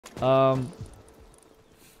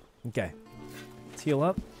Okay. Let's heal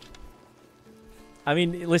up. I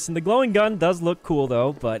mean, listen, the glowing gun does look cool,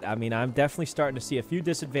 though, but, I mean, I'm definitely starting to see a few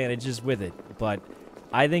disadvantages with it, but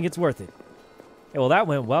I think it's worth it. Hey, well, that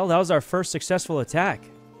went well. That was our first successful attack.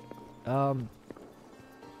 Oh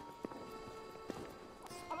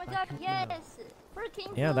my god, yes!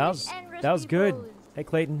 Freaking yeah, that was good. food. Hey,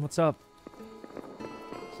 Clayton, what's up?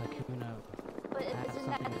 Sykkuno, But I have isn't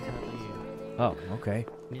something that to tell you. really? Oh, okay.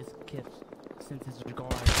 Mizkif, since his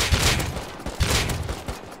regard.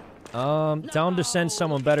 Tell him to send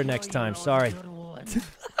someone better next time. Sorry.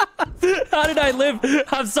 How did I live?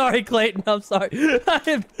 I'm sorry, Clayton. I'm sorry.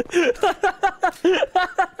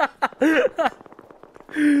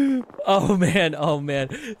 Oh man, oh man.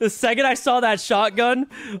 The second I saw that shotgun,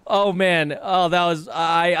 oh man. Oh, that was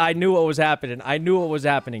I knew what was happening. I knew what was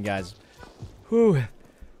happening, guys. Whew.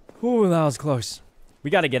 Whew, that was close. We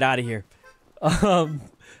got to get out of here.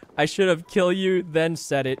 I should have killed you then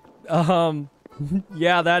said it.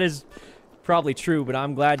 Yeah, that is probably true, but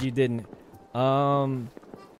I'm glad you didn't.